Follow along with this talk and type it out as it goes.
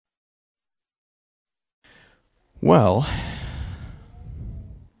Well,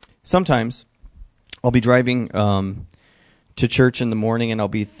 sometimes I'll be driving to church in the morning, and I'll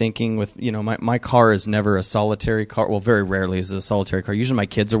be thinking with, my car is never a solitary car. Well, very rarely is it a solitary car. Usually my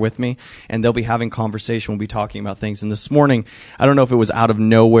kids are with me, and they'll be having conversation. We'll be talking about things. And this morning, I don't know if it was out of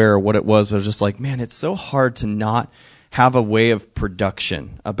nowhere or what it was, but I was just like, man, it's so hard to not have a way of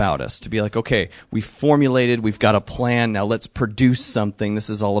production about us, to be like, okay, we've formulated, we've got a plan, now let's produce something. This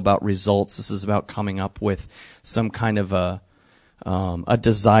is all about results. This is about coming up with some kind of a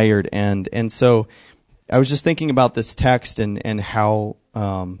desired end. And so I was just thinking about this text and how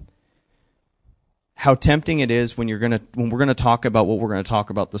tempting it is when we're gonna talk about what we're gonna talk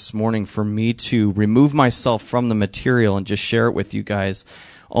about this morning, for me to remove myself from the material and just share it with you guys,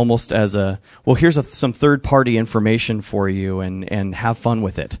 almost as here's some third-party information for you, and have fun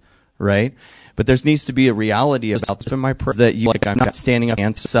with it, right? But there needs to be a reality about this in my prayer, that I'm not standing up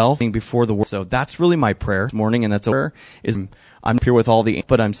and self before the world. So that's really my prayer this morning, and that's a prayer, is I'm here with all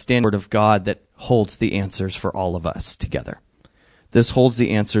but I'm standing Word of God that holds the answers for all of us together. This holds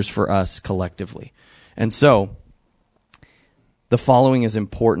the answers for us collectively. And so the following is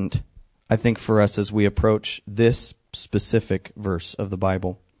important, I think, for us as we approach this specific verse of the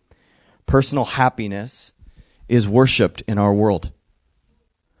Bible. Personal happiness is worshipped in our world.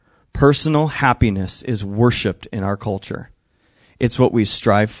 Personal happiness is worshipped in our culture. It's what we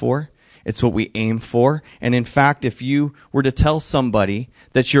strive for. It's what we aim for. And in fact, if you were to tell somebody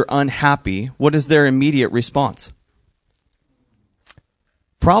that you're unhappy, what is their immediate response?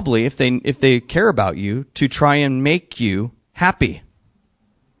 Probably, if they care about you, to try and make you happy.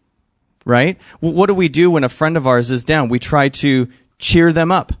 Right? Well, what do we do when a friend of ours is down? We try to cheer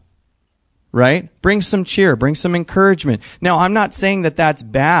them up. Right? Bring some cheer, bring some encouragement. Now, I'm not saying that that's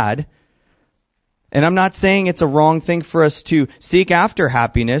bad, and I'm not saying it's a wrong thing for us to seek after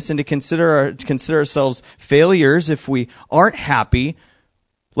happiness and to consider ourselves failures if we aren't happy.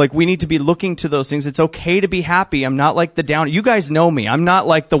 Like, we need to be looking to those things. It's okay to be happy. I'm not like the down. You guys know me. I'm not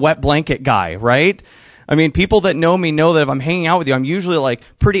like the wet blanket guy, right? I mean, people that know me know that if I'm hanging out with you, I'm usually like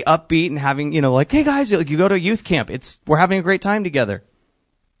pretty upbeat and having, like, hey guys, you go to a youth camp. We're having a great time together.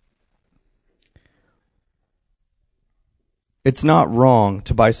 It's not wrong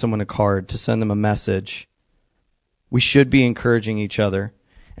to buy someone a card, to send them a message. We should be encouraging each other,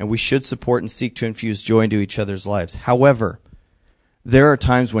 and we should support and seek to infuse joy into each other's lives. However, there are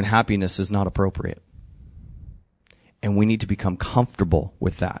times when happiness is not appropriate, and we need to become comfortable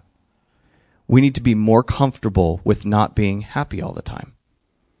with that. We need to be more comfortable with not being happy all the time,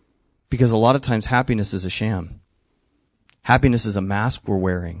 because a lot of times happiness is a sham. Happiness is a mask we're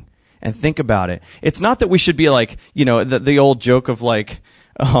wearing. And think about it. It's not that we should be like, the old joke of like,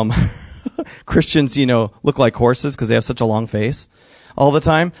 Christians, look like horses because they have such a long face all the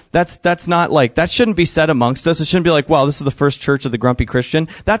time. That's not like, that shouldn't be said amongst us. It shouldn't be like, wow, this is the first church of the grumpy Christian.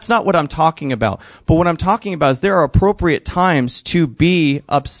 That's not what I'm talking about. But what I'm talking about is there are appropriate times to be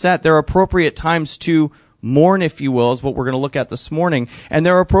upset. There are appropriate times to mourn, if you will, is what we're going to look at this morning. And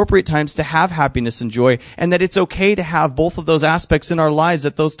there are appropriate times to have happiness and joy, and that it's okay to have both of those aspects in our lives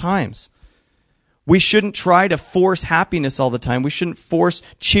at those times. We shouldn't try to force happiness all the time. We shouldn't force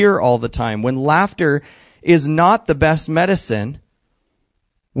cheer all the time. When laughter is not the best medicine,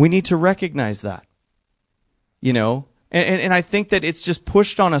 we need to recognize that. And I think that it's just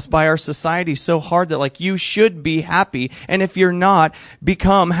pushed on us by our society so hard that, like, you should be happy, and if you're not,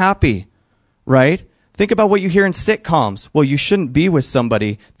 become happy, right? Think about what you hear in sitcoms. Well, you shouldn't be with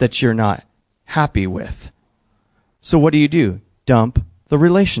somebody that you're not happy with. So what do? Dump the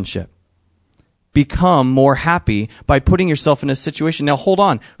relationship. Become more happy by putting yourself in a situation. Now, hold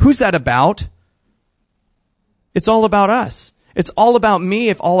on. Who's that about? It's all about us. It's all about me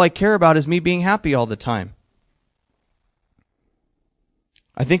if all I care about is me being happy all the time.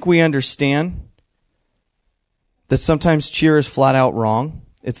 I think we understand that sometimes cheer is flat out wrong.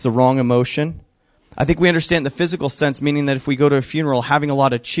 It's the wrong emotion. I think we understand the physical sense, meaning that if we go to a funeral, having a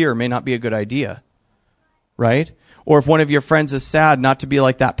lot of cheer may not be a good idea, right? Or if one of your friends is sad, not to be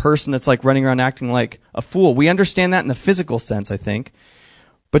like that person that's like running around acting like a fool. We understand that in the physical sense, I think.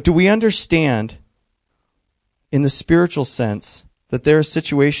 But do we understand in the spiritual sense that there are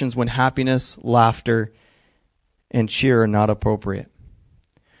situations when happiness, laughter, and cheer are not appropriate?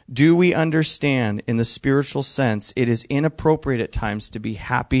 Do we understand in the spiritual sense it is inappropriate at times to be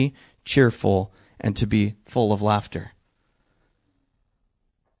happy, cheerful, and to be full of laughter?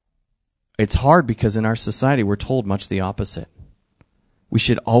 It's hard because in our society we're told much the opposite. We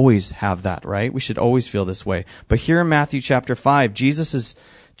should always have that, right? We should always feel this way. But here in Matthew chapter 5, Jesus is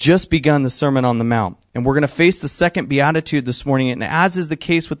just begun the Sermon on the Mount. And we're going to face the second beatitude this morning. And as is the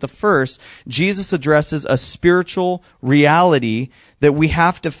case with the first, Jesus addresses a spiritual reality that we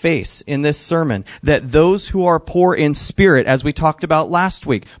have to face in this sermon. That those who are poor in spirit, as we talked about last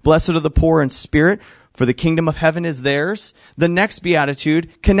week, blessed are the poor in spirit, for the kingdom of heaven is theirs. The next beatitude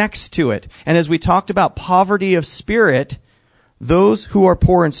connects to it. And as we talked about poverty of spirit, those who are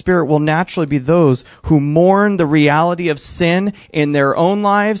poor in spirit will naturally be those who mourn the reality of sin in their own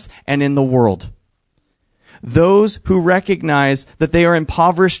lives and in the world. Those who recognize that they are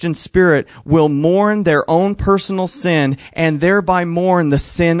impoverished in spirit will mourn their own personal sin and thereby mourn the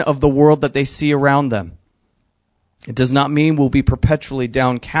sin of the world that they see around them. It does not mean we'll be perpetually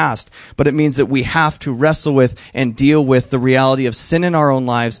downcast, but it means that we have to wrestle with and deal with the reality of sin in our own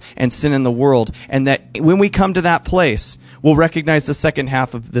lives and sin in the world. And that when we come to that place, we'll recognize the second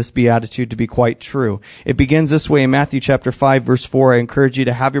half of this beatitude to be quite true. It begins this way in Matthew chapter 5, verse 4. I encourage you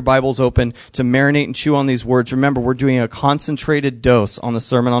to have your Bibles open to marinate and chew on these words. Remember, we're doing a concentrated dose on the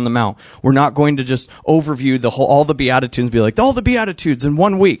Sermon on the Mount. We're not going to just overview all the beatitudes and be like, all the beatitudes in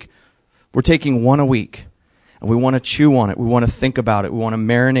 1 week. We're taking one a week. And we want to chew on it. We want to think about it. We want to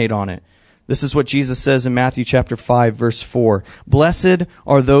marinate on it. This is what Jesus says in Matthew chapter 5, verse 4. Blessed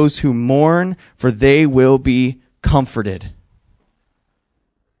are those who mourn, for they will be comforted.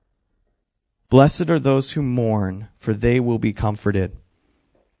 Blessed are those who mourn, for they will be comforted.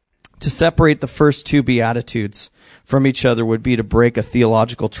 To separate the first two beatitudes from each other would be to break a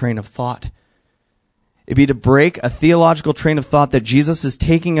theological train of thought. It'd be to break a theological train of thought that Jesus is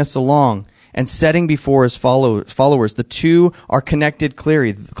taking us along and setting before his followers. The two are connected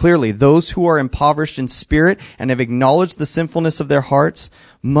clearly. Those who are impoverished in spirit and have acknowledged the sinfulness of their hearts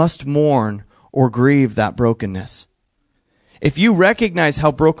must mourn or grieve that brokenness. If you recognize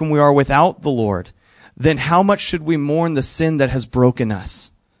how broken we are without the Lord, then how much should we mourn the sin that has broken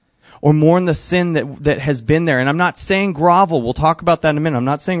us? Or mourn the sin that has been there. And I'm not saying grovel. We'll talk about that in a minute. I'm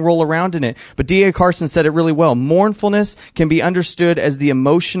not saying roll around in it. But D.A. Carson said it really well. Mournfulness can be understood as the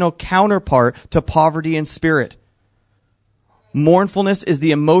emotional counterpart to poverty in spirit. Mournfulness is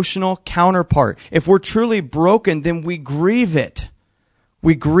the emotional counterpart. If we're truly broken, then we grieve it.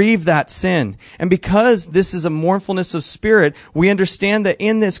 We grieve that sin. And because this is a mournfulness of spirit, we understand that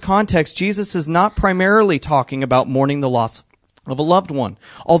in this context, Jesus is not primarily talking about mourning the loss of a loved one.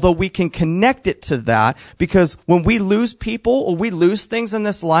 Although we can connect it to that, because when we lose people or we lose things in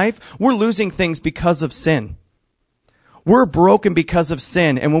this life, we're losing things because of sin. We're broken because of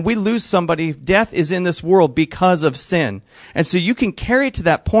sin. And when we lose somebody, death is in this world because of sin. And so you can carry it to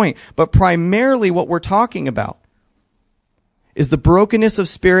that point, but primarily what we're talking about is the brokenness of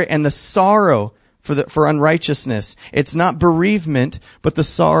spirit and the sorrow for unrighteousness. It's not bereavement, but the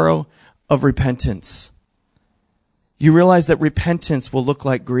sorrow of repentance. You realize that repentance will look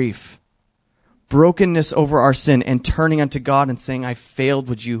like grief. Brokenness over our sin and turning unto God and saying, I failed,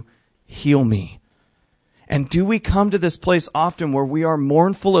 would you heal me? And do we come to this place often where we are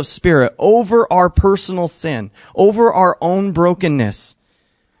mournful of spirit over our personal sin, over our own brokenness?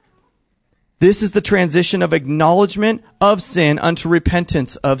 This is the transition of acknowledgement of sin unto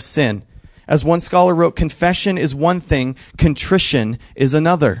repentance of sin. As one scholar wrote, confession is one thing, contrition is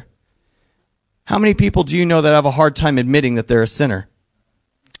another. How many people do you know that have a hard time admitting that they're a sinner?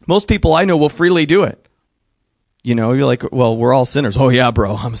 Most people I know will freely do it. You know, you're like, well, we're all sinners. Oh yeah,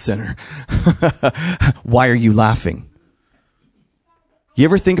 bro, I'm a sinner. Why are you laughing? You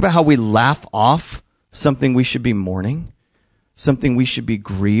ever think about how we laugh off something we should be mourning? Something we should be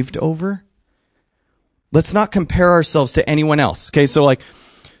grieved over? Let's not compare ourselves to anyone else. Okay, so like,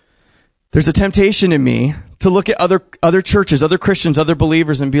 there's a temptation in me to look at other churches, other Christians, other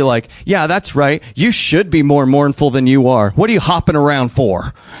believers and be like, yeah, that's right. You should be more mournful than you are. What are you hopping around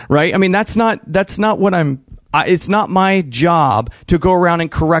for? Right? I mean, that's not what it's not my job to go around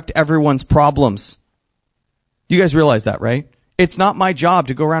and correct everyone's problems. You guys realize that, right? It's not my job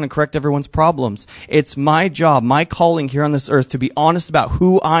to go around and correct everyone's problems. It's my job, my calling here on this earth to be honest about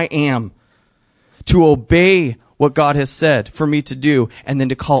who I am, to obey what God has said for me to do, and then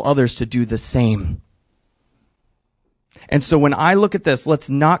to call others to do the same. And so when I look at this, let's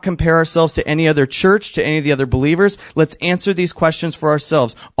not compare ourselves to any other church, to any of the other believers. Let's answer these questions for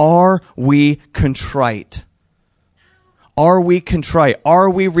ourselves. Are we contrite? Are we contrite? Are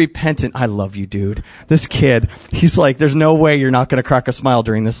we repentant? I love you, dude. This kid, he's like, there's no way you're not going to crack a smile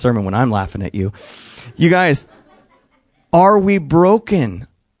during this sermon when I'm laughing at you. You guys, are we broken?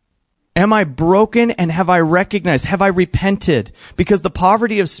 Am I broken, and have I recognized, have I repented? Because the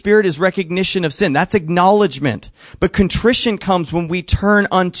poverty of spirit is recognition of sin. That's acknowledgement. But contrition comes when we turn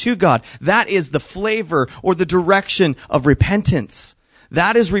unto God. That is the flavor or the direction of repentance.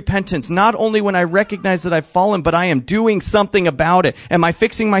 That is repentance. Not only when I recognize that I've fallen, but I am doing something about it. Am I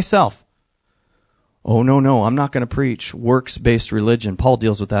fixing myself? Oh, no, I'm not going to preach works-based religion. Paul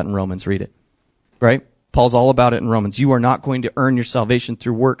deals with that in Romans. Read it. Right? Paul's all about it in Romans. You are not going to earn your salvation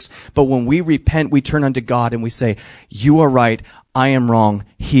through works. But when we repent, we turn unto God and we say, you are right, I am wrong,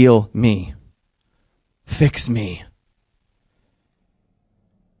 heal me. Fix me.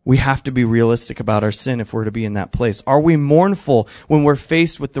 We have to be realistic about our sin if we're to be in that place. Are we mournful when we're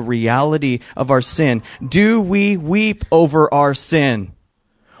faced with the reality of our sin? Do we weep over our sin?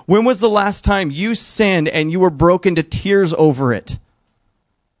 When was the last time you sinned and you were broken to tears over it?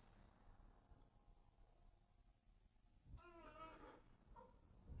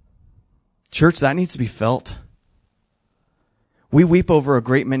 Church, that needs to be felt. We weep over a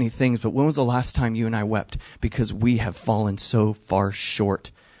great many things, but when was the last time you and I wept because we have fallen so far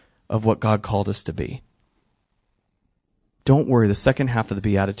short of what God called us to be? Don't worry, the second half of the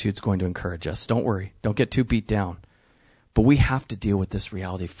Beatitudes is going to encourage us. Don't worry, don't get too beat down. But we have to deal with this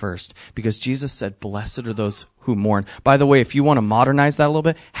reality first, because Jesus said, blessed are those who mourn. By the way, if you want to modernize that a little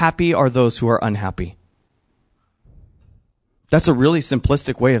bit, happy are those who are unhappy. That's a really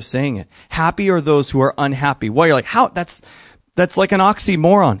simplistic way of saying it. Happy are those who are unhappy. Well, you're like, how? That's like an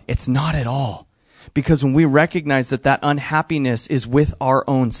oxymoron. It's not at all. Because when we recognize that unhappiness is with our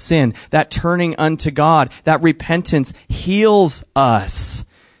own sin, that turning unto God, that repentance heals us,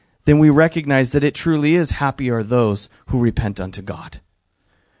 then we recognize that it truly is happy are those who repent unto God.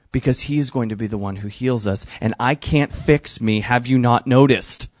 Because He is going to be the one who heals us. And I can't fix me, have you not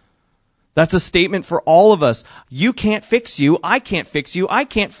noticed? That's a statement for all of us. You can't fix you, I can't fix you, I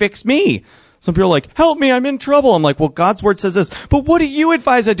can't fix me. Some people are like, help me, I'm in trouble. I'm like, well, God's word says this, but what do you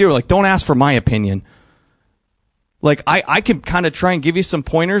advise I do? Like, don't ask for my opinion. Like, I can kind of try and give you some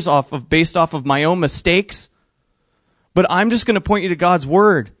pointers based off of my own mistakes, but I'm just going to point you to God's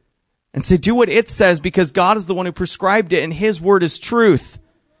word and say, do what it says, because God is the one who prescribed it and His word is truth.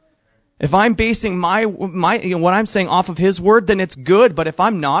 If I'm basing my what I'm saying off of His word, then it's good. But if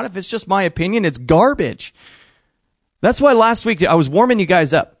I'm not, if it's just my opinion, it's garbage. That's why last week I was warming you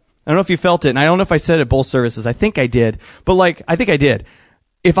guys up. I don't know if you felt it, and I don't know if I said it at both services. I think I did. But I think I did.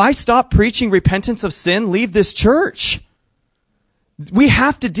 If I stop preaching repentance of sin, leave this church. We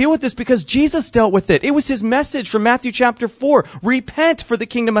have to deal with this because Jesus dealt with it. It was His message from Matthew chapter 4. Repent, for the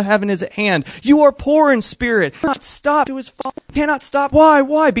kingdom of heaven is at hand. You are poor in spirit. You cannot stop to His fault. You cannot stop.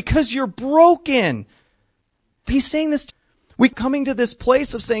 Why? Because you're broken. He's saying this. We're coming to this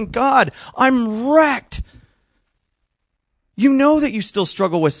place of saying, God, I'm wrecked. You know that you still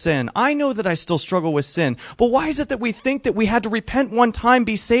struggle with sin. I know that I still struggle with sin. But why is it that we think that we had to repent one time,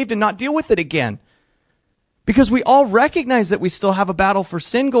 be saved, and not deal with it again? Because we all recognize that we still have a battle for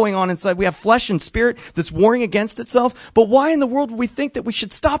sin going on inside. We have flesh and spirit that's warring against itself. But why in the world would we think that we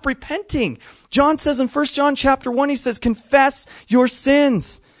should stop repenting? John says in 1 John chapter 1, he says, confess your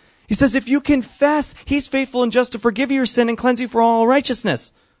sins. He says, if you confess, He's faithful and just to forgive you your sin and cleanse you from all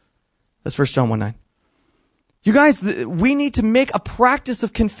righteousness. That's 1 John 1:9. You guys, we need to make a practice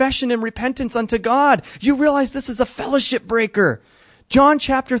of confession and repentance unto God. You realize this is a fellowship breaker. John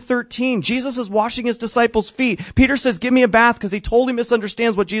chapter 13, Jesus is washing His disciples' feet. Peter says, give me a bath, because he totally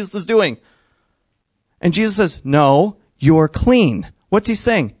misunderstands what Jesus is doing. And Jesus says, no, you're clean. What's He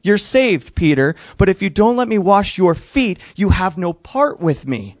saying? You're saved, Peter, but if you don't let me wash your feet, you have no part with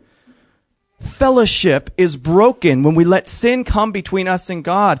me. Fellowship is broken when we let sin come between us and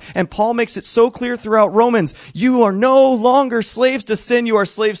God. And Paul makes it so clear throughout Romans. You are no longer slaves to sin. You are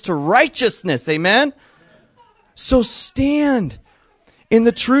slaves to righteousness. Amen? So stand in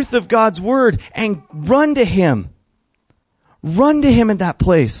the truth of God's word and run to Him. Run to Him in that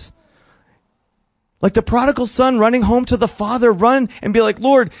place. Like the prodigal son running home to the Father, run and be like,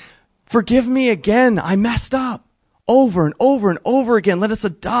 Lord, forgive me again. I messed up. Over and over and over again, let us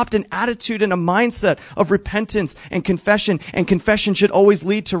adopt an attitude and a mindset of repentance and confession. And confession should always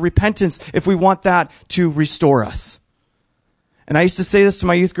lead to repentance if we want that to restore us. And I used to say this to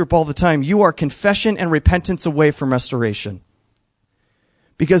my youth group all the time. You are confession and repentance away from restoration.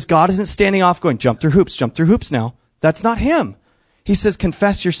 Because God isn't standing off going, jump through hoops now. That's not Him. He says,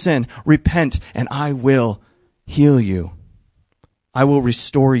 confess your sin, repent, and I will heal you. I will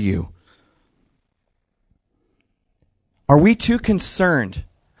restore you. Are we too concerned?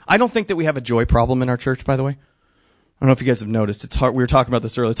 I don't think that we have a joy problem in our church, by the way. I don't know if you guys have noticed. It's hard. We were talking about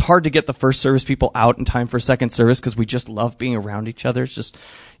this earlier. It's hard to get the first service people out in time for second service because we just love being around each other. It's just,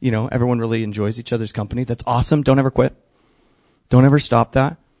 everyone really enjoys each other's company. That's awesome. Don't ever quit. Don't ever stop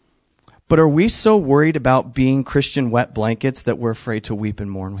that. But are we so worried about being Christian wet blankets that we're afraid to weep and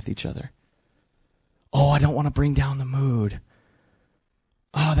mourn with each other? Oh, I don't want to bring down the mood.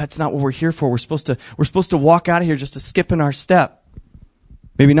 Oh, that's not what we're here for. We're supposed to walk out of here just a skip in our step.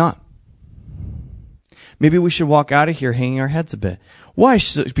 Maybe not. Maybe we should walk out of here hanging our heads a bit. Why?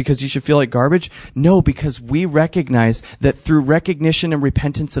 Because you should feel like garbage? No, because we recognize that through recognition and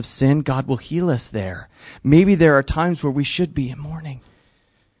repentance of sin, God will heal us there. Maybe there are times where we should be in mourning.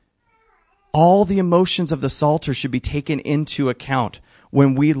 All the emotions of the Psalter should be taken into account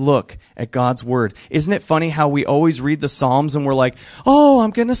when we look at God's word. Isn't it funny how we always read the Psalms and we're like, oh,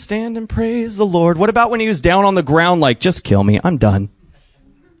 I'm going to stand and praise the Lord. What about when he was down on the ground like, just kill me, I'm done.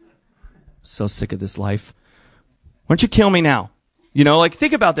 So sick of this life. Why don't you kill me now? You know, like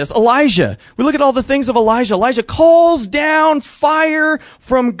think about this. Elijah. We look at all the things of Elijah. Elijah calls down fire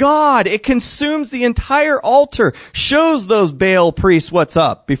from God. It consumes the entire altar. Shows those Baal priests what's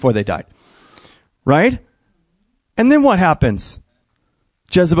up before they died. Right? And then what happens?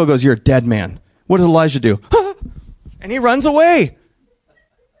 Jezebel goes, you're a dead man. What does Elijah do? And he runs away.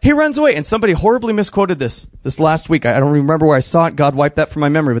 He runs away. And somebody horribly misquoted this last week. I don't remember where I saw it. God wiped that from my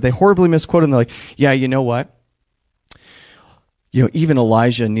memory. But they horribly misquoted and they're like, yeah, you know what? You know, even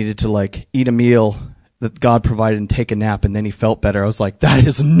Elijah needed to like eat a meal that God provided and take a nap and then he felt better. I was like, that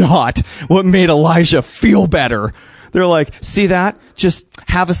is not what made Elijah feel better. They're like, see that? Just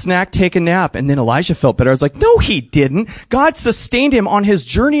have a snack, take a nap. And then Elijah felt better. I was like, no, he didn't. God sustained him on his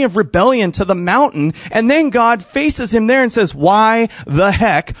journey of rebellion to the mountain. And then God faces him there and says, why the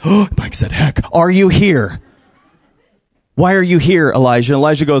heck? Mike said, heck, are you here? Why are you here, Elijah? And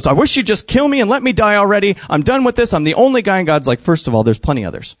Elijah goes, I wish you'd just kill me and let me die already. I'm done with this. I'm the only guy. And God's like, first of all, there's plenty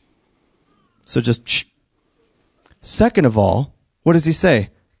others. So just shh. Second of all, what does he say?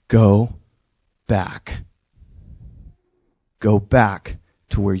 Go back. Go back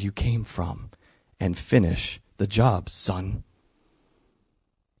to where you came from and finish the job, son.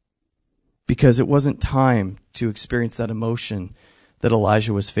 Because it wasn't time to experience that emotion that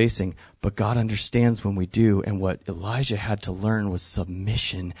Elijah was facing, but God understands when we do, and what Elijah had to learn was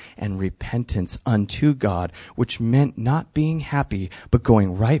submission and repentance unto God, which meant not being happy, but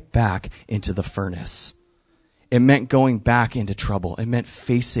going right back into the furnace. It meant going back into trouble. It meant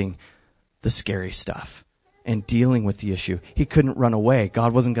facing the scary stuff and dealing with the issue. He couldn't run away.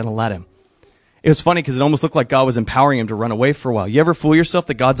 God wasn't going to let him. It was funny because it almost looked like God was empowering him to run away for a while. You ever fool yourself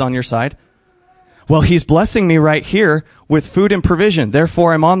that God's on your side? Well, he's blessing me right here with food and provision.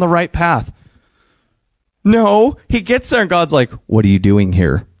 Therefore, I'm on the right path. No, he gets there and God's like, what are you doing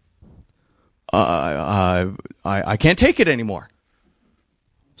here? I can't take it anymore.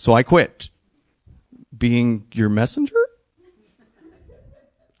 So I quit being your messenger.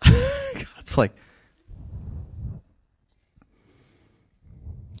 God's like,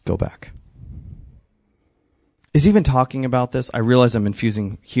 go back. Is even talking about this, I realize I'm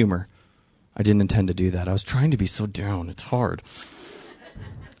infusing humor. I didn't intend to do that. I was trying to be so down. It's hard.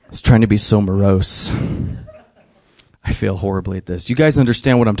 I was trying to be so morose. I fail horribly at this. You guys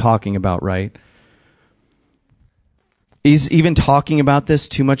understand what I'm talking about, right? Is even talking about this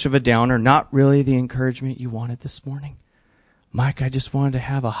too much of a downer? Not really the encouragement you wanted this morning? Mike, I just wanted to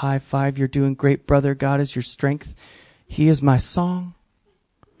have a high five. You're doing great, brother. God is your strength. He is my song.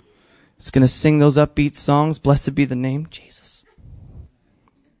 It's going to sing those upbeat songs. Blessed be the name, Jesus.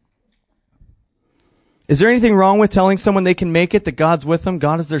 Is there anything wrong with telling someone they can make it, that God's with them,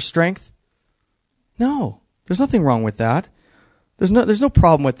 God is their strength? No, there's nothing wrong with that. There's no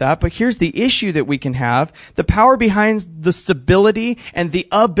problem with that. But here's the issue that we can have. The power behind the stability and the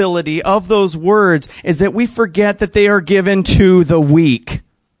ability of those words is that we forget that they are given to the weak.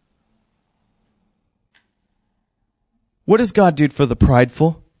 What does God do for the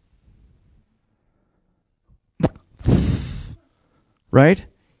prideful? Right?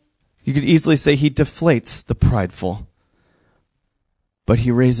 You could easily say he deflates the prideful, but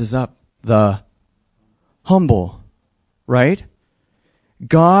he raises up the humble, right?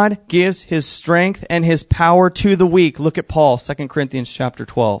 God gives his strength and his power to the weak. Look at Paul, 2 Corinthians chapter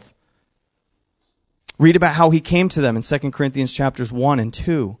 12. Read about how he came to them in 2 Corinthians chapters 1 and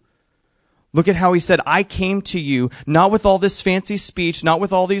 2. Look at how he said, I came to you, not with all this fancy speech, not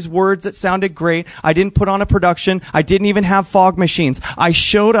with all these words that sounded great. I didn't put on a production. I didn't even have fog machines. I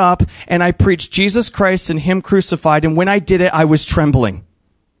showed up and I preached Jesus Christ and him crucified. And when I did it, I was trembling.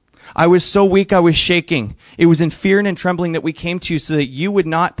 I was so weak, I was shaking. It was in fear and in trembling that we came to you so that you would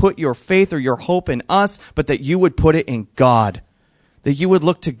not put your faith or your hope in us, but that you would put it in God. That you would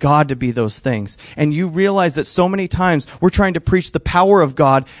look to God to be those things. And you realize that so many times we're trying to preach the power of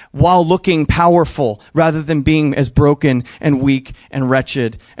God while looking powerful rather than being as broken and weak and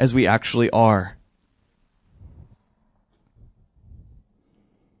wretched as we actually are.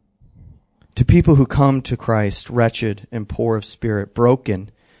 To people who come to Christ, wretched and poor of spirit,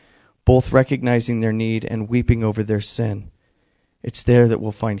 broken, both recognizing their need and weeping over their sin, it's there that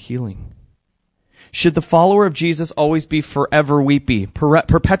we'll find healing. Should the follower of Jesus always be forever weepy,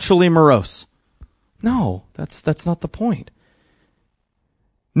 perpetually morose? No, that's not the point.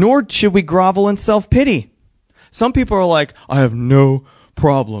 Nor should we grovel in self-pity. Some people are like, I have no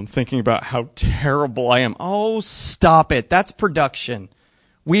problem thinking about how terrible I am. Oh, stop it. That's production.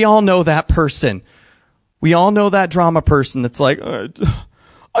 We all know that person. We all know that drama person that's like,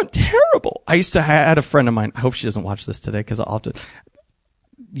 I'm terrible. I had a friend of mine. I hope she doesn't watch this today because I'll have to.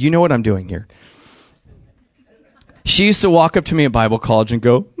 You know what I'm doing here. She used to walk up to me at Bible college and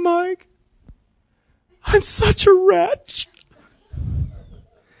go, Mike, I'm such a wretch.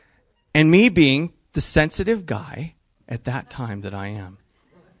 And me being the sensitive guy at that time that I am,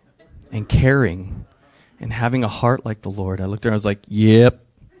 and caring, and having a heart like the Lord, I looked at her and I was like, yep.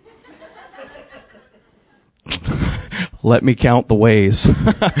 Let me count the ways.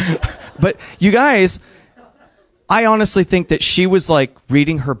 But you guys, I honestly think that she was like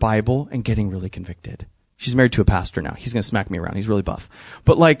reading her Bible and getting really convicted. She's married to a pastor now. He's going to smack me around. He's really buff.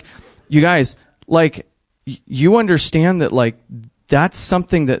 But like, you guys, like, you understand that like, that's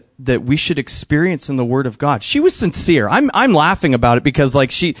something that we should experience in the Word of God. She was sincere. I'm laughing about it because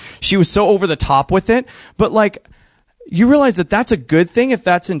like she was so over the top with it. But like, you realize that that's a good thing if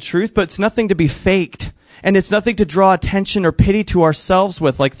that's in truth, but it's nothing to be faked. And it's nothing to draw attention or pity to ourselves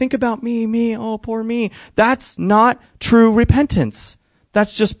with. Like, think about me, oh, poor me. That's not true repentance.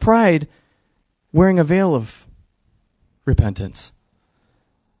 That's just pride wearing a veil of repentance.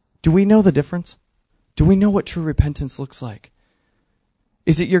 Do we know the difference? Do we know what true repentance looks like?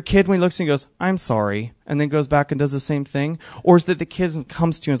 Is it your kid when he looks and he goes, I'm sorry, and then goes back and does the same thing? Or is it the kid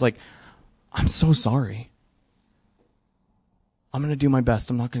comes to you and is like, I'm so sorry. I'm going to do my best.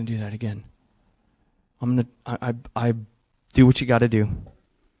 I'm not going to do that again. I do what you got to do.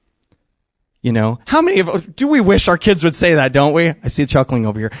 You know, how many of, do we wish our kids would say that, don't we? I see it chuckling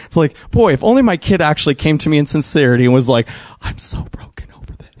over here. It's like, boy, if only my kid actually came to me in sincerity and was like, I'm so broken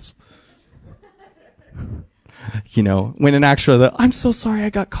over this. You know, when in actual, I'm so sorry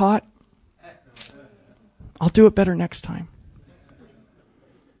I got caught. I'll do it better next time.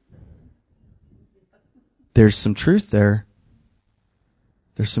 There's some truth there.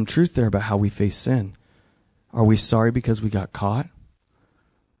 There's some truth there about how we face sin. Are we sorry because we got caught?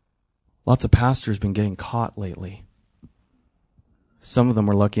 Lots of pastors been getting caught lately. Some of them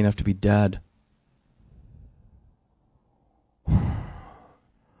were lucky enough to be dead.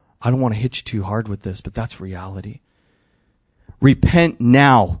 I don't want to hit you too hard with this, but that's reality. Repent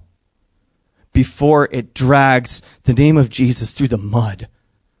now before it drags the name of Jesus through the mud.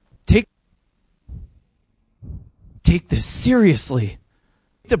 Take this seriously.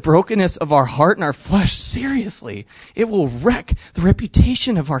 The brokenness of our heart and our flesh seriously. It will wreck the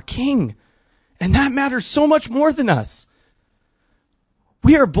reputation of our King. And that matters so much more than us.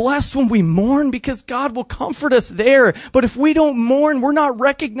 We are blessed when we mourn because God will comfort us there. But if we don't mourn, we're not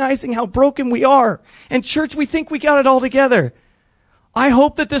recognizing how broken we are. And church, we think we got it all together. I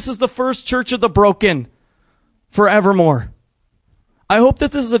hope that this is the first church of the broken forevermore. I hope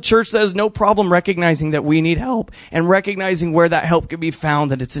that this is a church that has no problem recognizing that we need help and recognizing where that help can be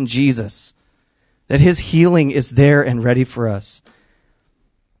found, that it's in Jesus, that his healing is there and ready for us.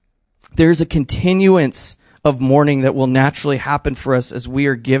 There's a continuance of mourning that will naturally happen for us as we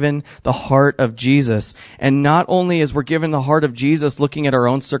are given the heart of Jesus. And not only as we're given the heart of Jesus looking at our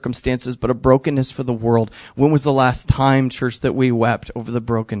own circumstances, but a brokenness for the world. When was the last time, church, that we wept over the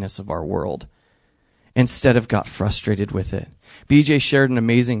brokenness of our world instead of got frustrated with it? BJ shared an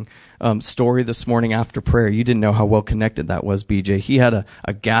amazing story this morning after prayer. You didn't know how well connected that was, BJ. He had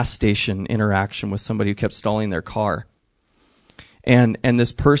a gas station interaction with somebody who kept stalling their car. And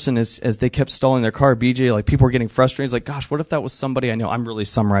this person, as they kept stalling their car, BJ, like, people were getting frustrated. He's like, gosh, what if that was somebody I know? I'm really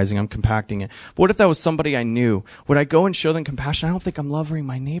summarizing. I'm compacting it. But what if that was somebody I knew? Would I go and show them compassion? I don't think I'm loving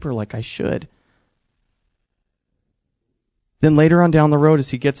my neighbor like I should. Then later on down the road,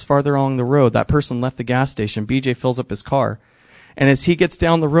 as he gets farther along the road, that person left the gas station. BJ fills up his car. And as he gets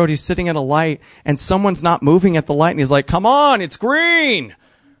down the road, he's sitting at a light, and someone's not moving at the light, and he's like, come on, it's green.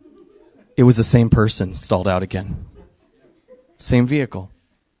 It was the same person stalled out again. Same vehicle.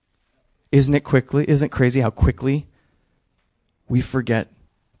 Isn't it crazy how quickly we forget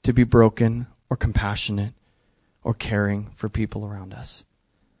to be broken or compassionate or caring for people around us?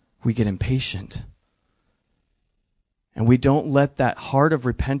 We get impatient. And we don't let that heart of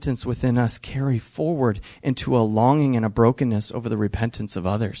repentance within us carry forward into a longing and a brokenness over the repentance of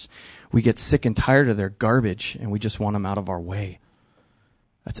others. We get sick and tired of their garbage, and we just want them out of our way.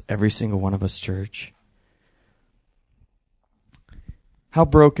 That's every single one of us, church. How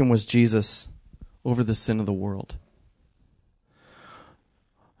broken was Jesus over the sin of the world?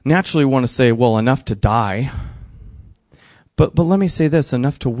 Naturally, we want to say, well, enough to die. But let me say this,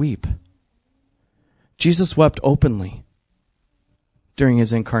 enough to weep. Jesus wept openly during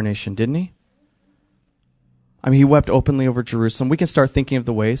his incarnation, didn't he? I mean, he wept openly over Jerusalem. We can start thinking of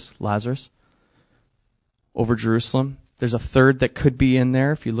the ways, Lazarus, over Jerusalem. There's a third that could be in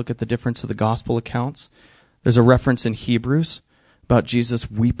there if you look at the difference of the gospel accounts. There's a reference in Hebrews about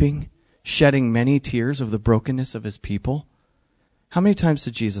Jesus weeping, shedding many tears over the brokenness of his people. How many times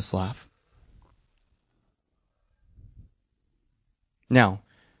did Jesus laugh? Now,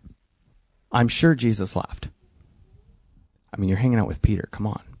 I'm sure Jesus laughed. I mean, you're hanging out with Peter, come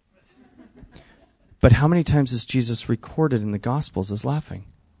on. But how many times is Jesus recorded in the Gospels as laughing?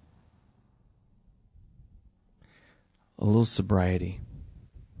 A little sobriety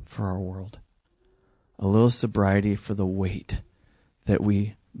for our world. A little sobriety for the weight that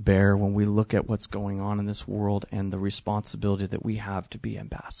we bear when we look at what's going on in this world and the responsibility that we have to be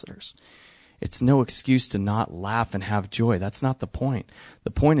ambassadors. It's no excuse to not laugh and have joy. That's not the point. The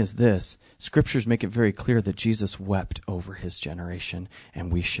point is this. Scriptures make it very clear that Jesus wept over his generation,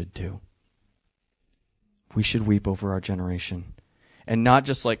 and we should too. We should weep over our generation. And not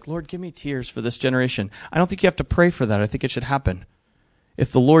just like, Lord, give me tears for this generation. I don't think you have to pray for that. I think it should happen.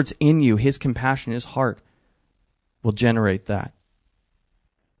 If the Lord's in you, his compassion, his heart will generate that.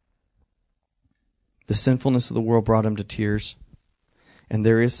 The sinfulness of the world brought him to tears. And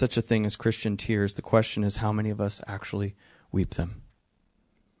there is such a thing as Christian tears. The question is, how many of us actually weep them?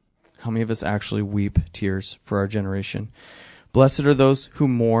 How many of us actually weep tears for our generation? Blessed are those who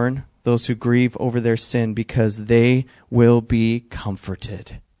mourn, those who grieve over their sin, because they will be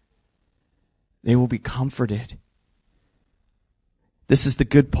comforted. They will be comforted. This is the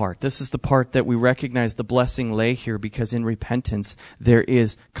good part. This is the part that we recognize the blessing lay here, because in repentance there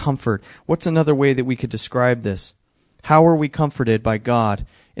is comfort. What's another way that we could describe this? How are we comforted by God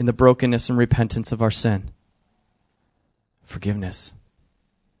in the brokenness and repentance of our sin? Forgiveness.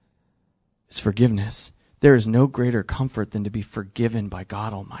 It's forgiveness. There is no greater comfort than to be forgiven by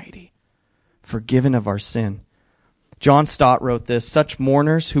God Almighty. Forgiven of our sin. John Stott wrote this, such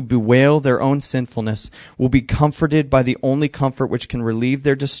mourners who bewail their own sinfulness will be comforted by the only comfort which can relieve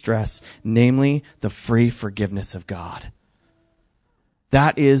their distress, namely the free forgiveness of God.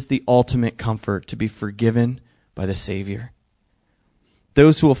 That is the ultimate comfort, to be forgiven by the Savior.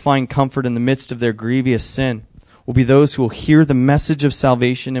 Those who will find comfort in the midst of their grievous sin will be those who will hear the message of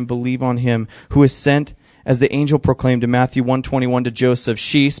salvation and believe on him who is sent, as the angel proclaimed in Matthew 1:21 to Joseph.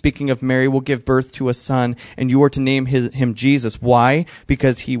 She, speaking of Mary, will give birth to a son, and you are to name him Jesus. Why?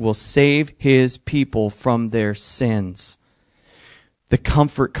 Because he will save his people from their sins. The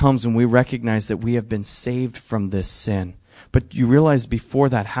comfort comes when we recognize that we have been saved from this sin. But you realize before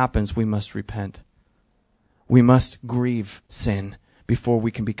that happens, we must repent. We must grieve sin before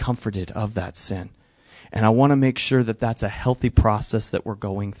we can be comforted of that sin. And I want to make sure that that's a healthy process that we're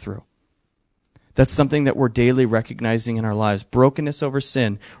going through. That's something that we're daily recognizing in our lives. Brokenness over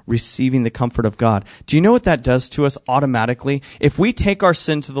sin, receiving the comfort of God. Do you know what that does to us automatically? If we take our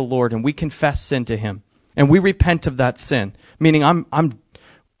sin to the Lord and we confess sin to him and we repent of that sin, meaning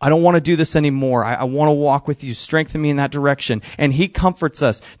I don't want to do this anymore. I want to walk with you. Strengthen me in that direction. And he comforts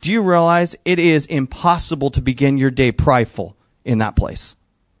us. Do you realize it is impossible to begin your day prideful in that place?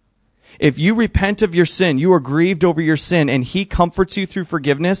 If you repent of your sin, you are grieved over your sin, and he comforts you through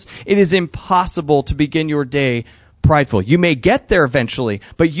forgiveness, it is impossible to begin your day prideful. You may get there eventually,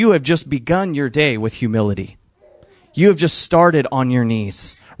 but you have just begun your day with humility. You have just started on your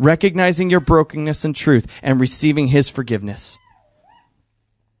knees, recognizing your brokenness and truth and receiving his forgiveness.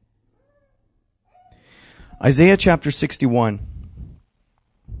 Isaiah chapter 61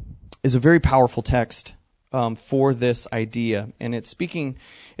 is a very powerful text for this idea. And it's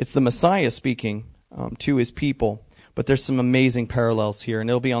the Messiah speaking to his people. But there's some amazing parallels here, and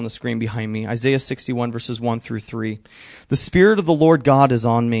it'll be on the screen behind me. Isaiah 61 verses 1 through 3. The Spirit of the Lord God is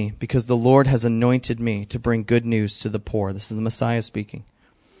on me, because the Lord has anointed me to bring good news to the poor. This is the Messiah speaking.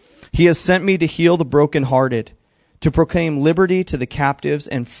 He has sent me to heal the brokenhearted, to proclaim liberty to the captives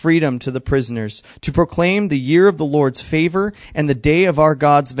and freedom to the prisoners, to proclaim the year of the Lord's favor and the day of our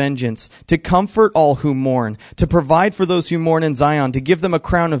God's vengeance, to comfort all who mourn, to provide for those who mourn in Zion, to give them a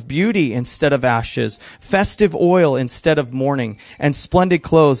crown of beauty instead of ashes, festive oil instead of mourning, and splendid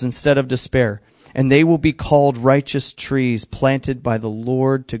clothes instead of despair. And they will be called righteous trees planted by the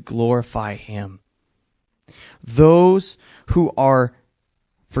Lord to glorify him. Those who are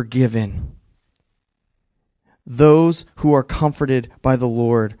forgiven, Those who are comforted by the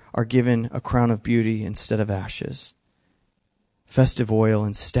Lord are given a crown of beauty instead of ashes, festive oil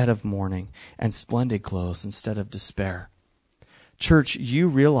instead of mourning, and splendid clothes instead of despair. Church, you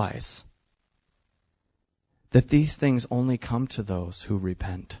realize that these things only come to those who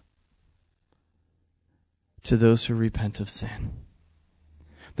repent. To those who repent of sin.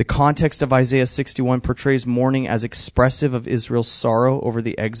 The context of Isaiah 61 portrays mourning as expressive of Israel's sorrow over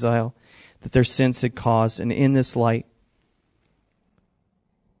the exile that their sins had caused. And in this light,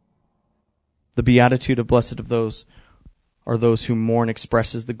 the beatitude of blessed of those are those who mourn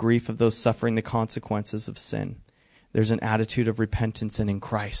expresses the grief of those suffering the consequences of sin. There's an attitude of repentance, and in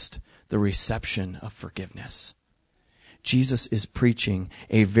Christ, the reception of forgiveness. Jesus is preaching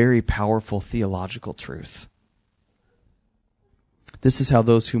a very powerful theological truth. This is how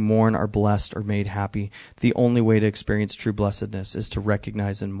those who mourn are blessed or made happy. The only way to experience true blessedness is to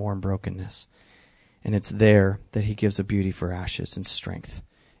recognize and mourn brokenness. And it's there that he gives a beauty for ashes and strength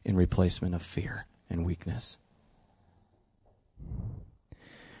in replacement of fear and weakness.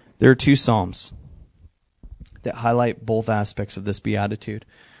 There are 2 psalms that highlight both aspects of this beatitude.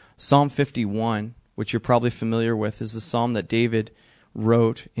 Psalm 51, which you're probably familiar with, is the psalm that David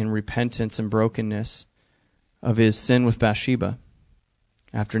wrote in repentance and brokenness of his sin with Bathsheba,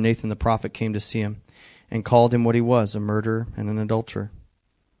 after Nathan the prophet came to see him and called him what he was, a murderer and an adulterer.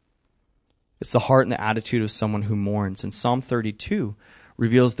 It's the heart and the attitude of someone who mourns. And Psalm 32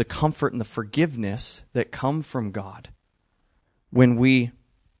 reveals the comfort and the forgiveness that come from God when we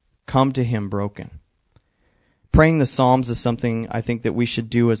come to him broken. Praying the Psalms is something I think that we should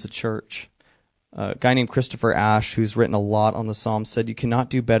do as a church. A guy named Christopher Ash, who's written a lot on the Psalms, said you cannot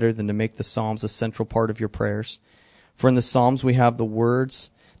do better than to make the Psalms a central part of your prayers. For in the Psalms we have the words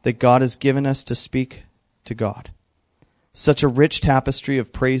that God has given us to speak to God. Such a rich tapestry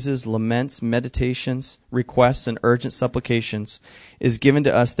of praises, laments, meditations, requests, and urgent supplications is given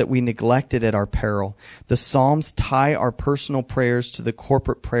to us that we neglect it at our peril. The Psalms tie our personal prayers to the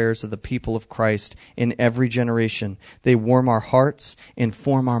corporate prayers of the people of Christ in every generation. They warm our hearts,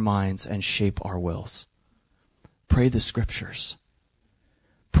 inform our minds, and shape our wills. Pray the Scriptures.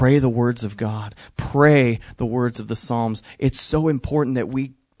 Pray the words of God. Pray the words of the Psalms. It's so important that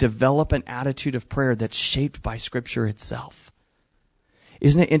we develop an attitude of prayer that's shaped by Scripture itself.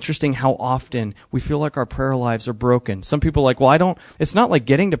 Isn't it interesting how often we feel like our prayer lives are broken? Some people are like, well, it's not like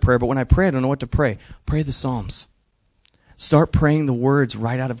getting to prayer, but when I pray, I don't know what to pray. Pray the Psalms. Start praying the words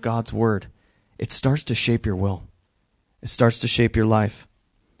right out of God's Word. It starts to shape your will. It starts to shape your life.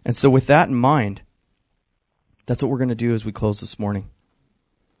 And so with that in mind, that's what we're going to do as we close this morning.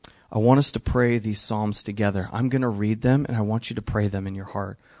 I want us to pray these Psalms together. I'm going to read them, and I want you to pray them in your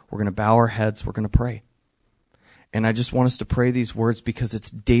heart. We're going to bow our heads. We're going to pray. And I just want us to pray these words because it's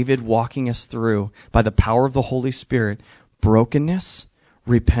David walking us through, by the power of the Holy Spirit, brokenness,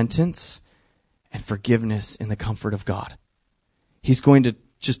 repentance, and forgiveness in the comfort of God. He's going to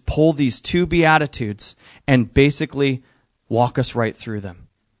just pull these 2 beatitudes and basically walk us right through them.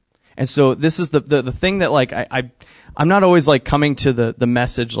 And so this is the thing that like I'm not always like coming to the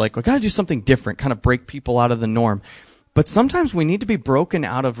message like we got to do something different, kind of break people out of the norm. But sometimes we need to be broken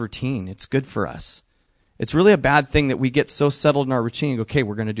out of routine. It's good for us. It's really a bad thing that we get so settled in our routine and go, okay,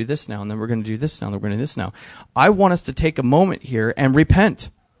 we're going to do this now, and then we're going to do this now, and then we're going to do this now. I want us to take a moment here and repent.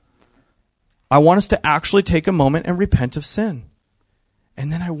 I want us to actually take a moment and repent of sin.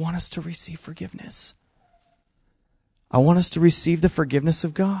 And then I want us to receive forgiveness. I want us to receive the forgiveness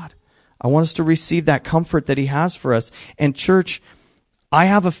of God. I want us to receive that comfort that he has for us. And church, I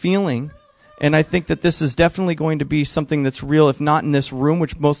have a feeling, and I think that this is definitely going to be something that's real, if not in this room,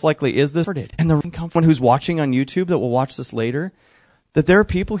 which most likely is this. And the one who's watching on YouTube that will watch this later, that there are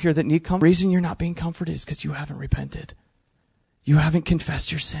people here that need comfort. The reason you're not being comforted is because you haven't repented. You haven't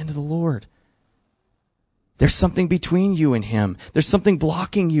confessed your sin to the Lord. There's something between you and him. There's something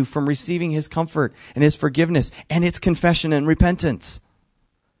blocking you from receiving his comfort and his forgiveness, and it's confession and repentance.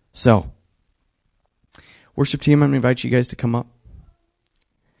 So, worship team, I'm going to invite you guys to come up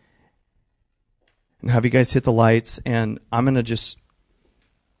and have you guys hit the lights, and I'm going to just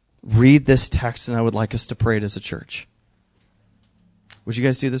read this text, and I would like us to pray it as a church. Would you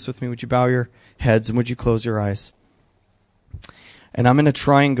guys do this with me? Would you bow your heads and would you close your eyes? And I'm going to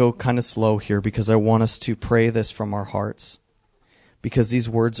try and go kind of slow here because I want us to pray this from our hearts, because these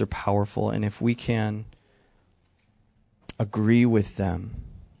words are powerful, and if we can agree with them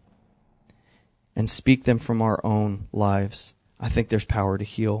and speak them from our own lives, I think there's power to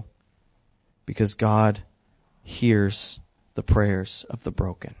heal, because God hears the prayers of the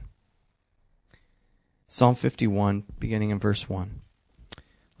broken. Psalm 51, beginning in verse 1.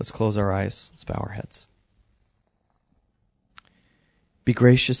 Let's close our eyes. Let's bow our heads. Be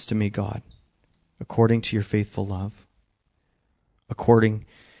gracious to me, God, according to your faithful love, according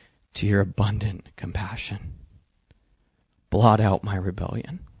to your abundant compassion. Blot out my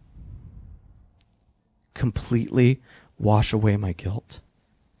rebellion. Completely wash away my guilt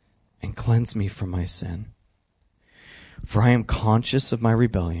and cleanse me from my sin. For I am conscious of my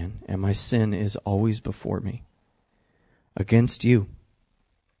rebellion, and my sin is always before me. Against you,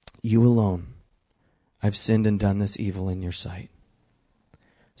 you alone, I've sinned and done this evil in your sight.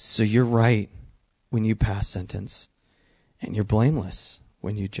 So you're right when you pass sentence, and you're blameless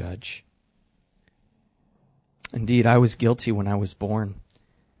when you judge. Indeed, I was guilty when I was born.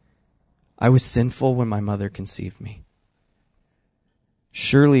 I was sinful when my mother conceived me.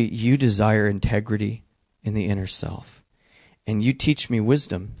 Surely you desire integrity in the inner self, and you teach me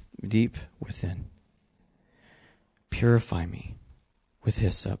wisdom deep within. Purify me with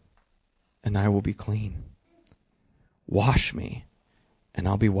hyssop, and I will be clean. Wash me, and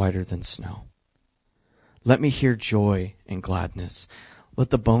I'll be whiter than snow. Let me hear joy and gladness. Let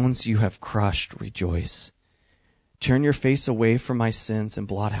the bones you have crushed rejoice. Turn your face away from my sins and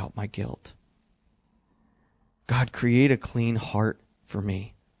blot out my guilt. God, create a clean heart for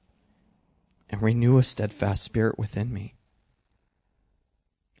me and renew a steadfast spirit within me.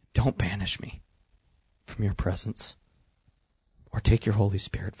 Don't banish me from your presence or take your Holy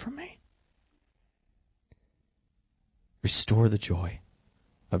Spirit from me. Restore the joy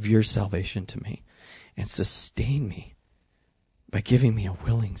of your salvation to me and sustain me by giving me a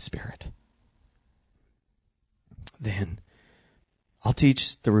willing spirit. Then I'll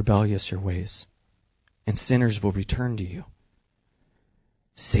teach the rebellious your ways, and sinners will return to you.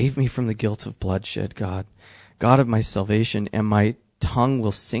 Save me from the guilt of bloodshed, God, God of my salvation, and my tongue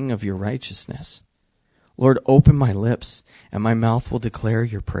will sing of your righteousness. Lord, open my lips, and my mouth will declare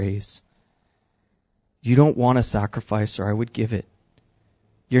your praise. You don't want a sacrifice, or I would give it.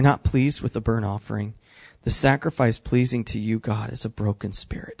 You're not pleased with the burnt offering. The sacrifice pleasing to you, God, is a broken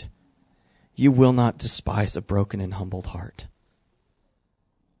spirit. You will not despise a broken and humbled heart.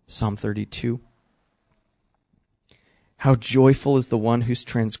 Psalm 32. How joyful is the one whose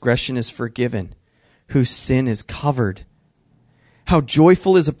transgression is forgiven, whose sin is covered. How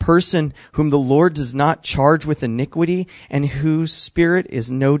joyful is a person whom the Lord does not charge with iniquity, and whose spirit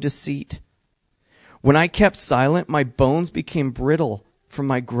is no deceit. When I kept silent, my bones became brittle from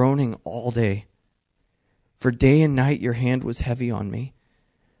my groaning all day. For day and night your hand was heavy on me.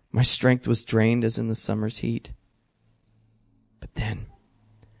 My strength was drained as in the summer's heat. But then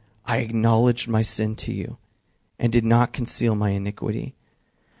I acknowledged my sin to you and did not conceal my iniquity.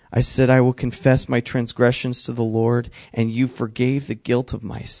 I said, I will confess my transgressions to the Lord, and you forgave the guilt of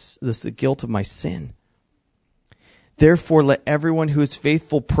my sin. Therefore, let everyone who is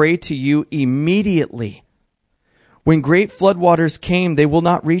faithful pray to you immediately. When great floodwaters came, they will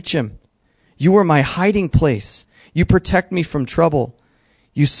not reach him. You are my hiding place. You protect me from trouble.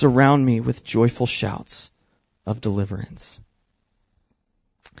 You surround me with joyful shouts of deliverance.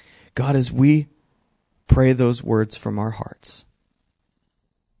 God, as we pray those words from our hearts,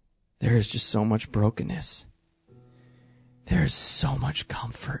 there is just so much brokenness. There is so much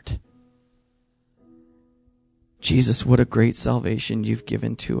comfort. Jesus, what a great salvation you've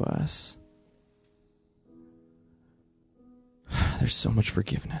given to us. There's so much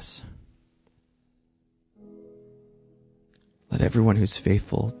forgiveness. Let everyone who's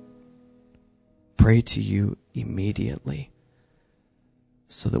faithful pray to you immediately,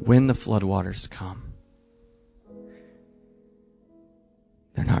 so that when the floodwaters come,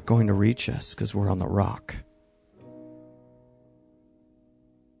 they're not going to reach us because we're on the rock.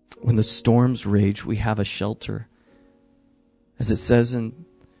 When the storms rage, we have a shelter. As it says in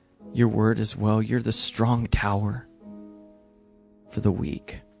your word as well, you're the strong tower for the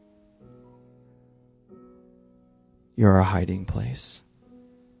weak. You're our hiding place.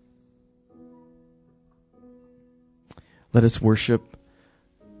 Let us worship.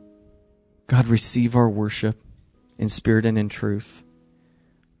 God, receive our worship in spirit and in truth,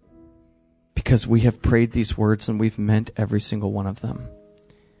 because we have prayed these words and we've meant every single one of them.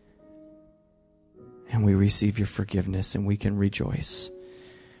 And we receive your forgiveness and we can rejoice.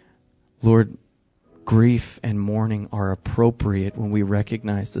 Lord, grief and mourning are appropriate when we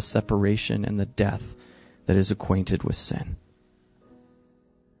recognize the separation and the death that is acquainted with sin.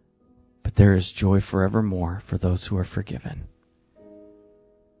 But there is joy forevermore for those who are forgiven.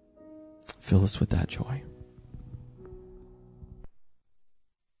 Fill us with that joy.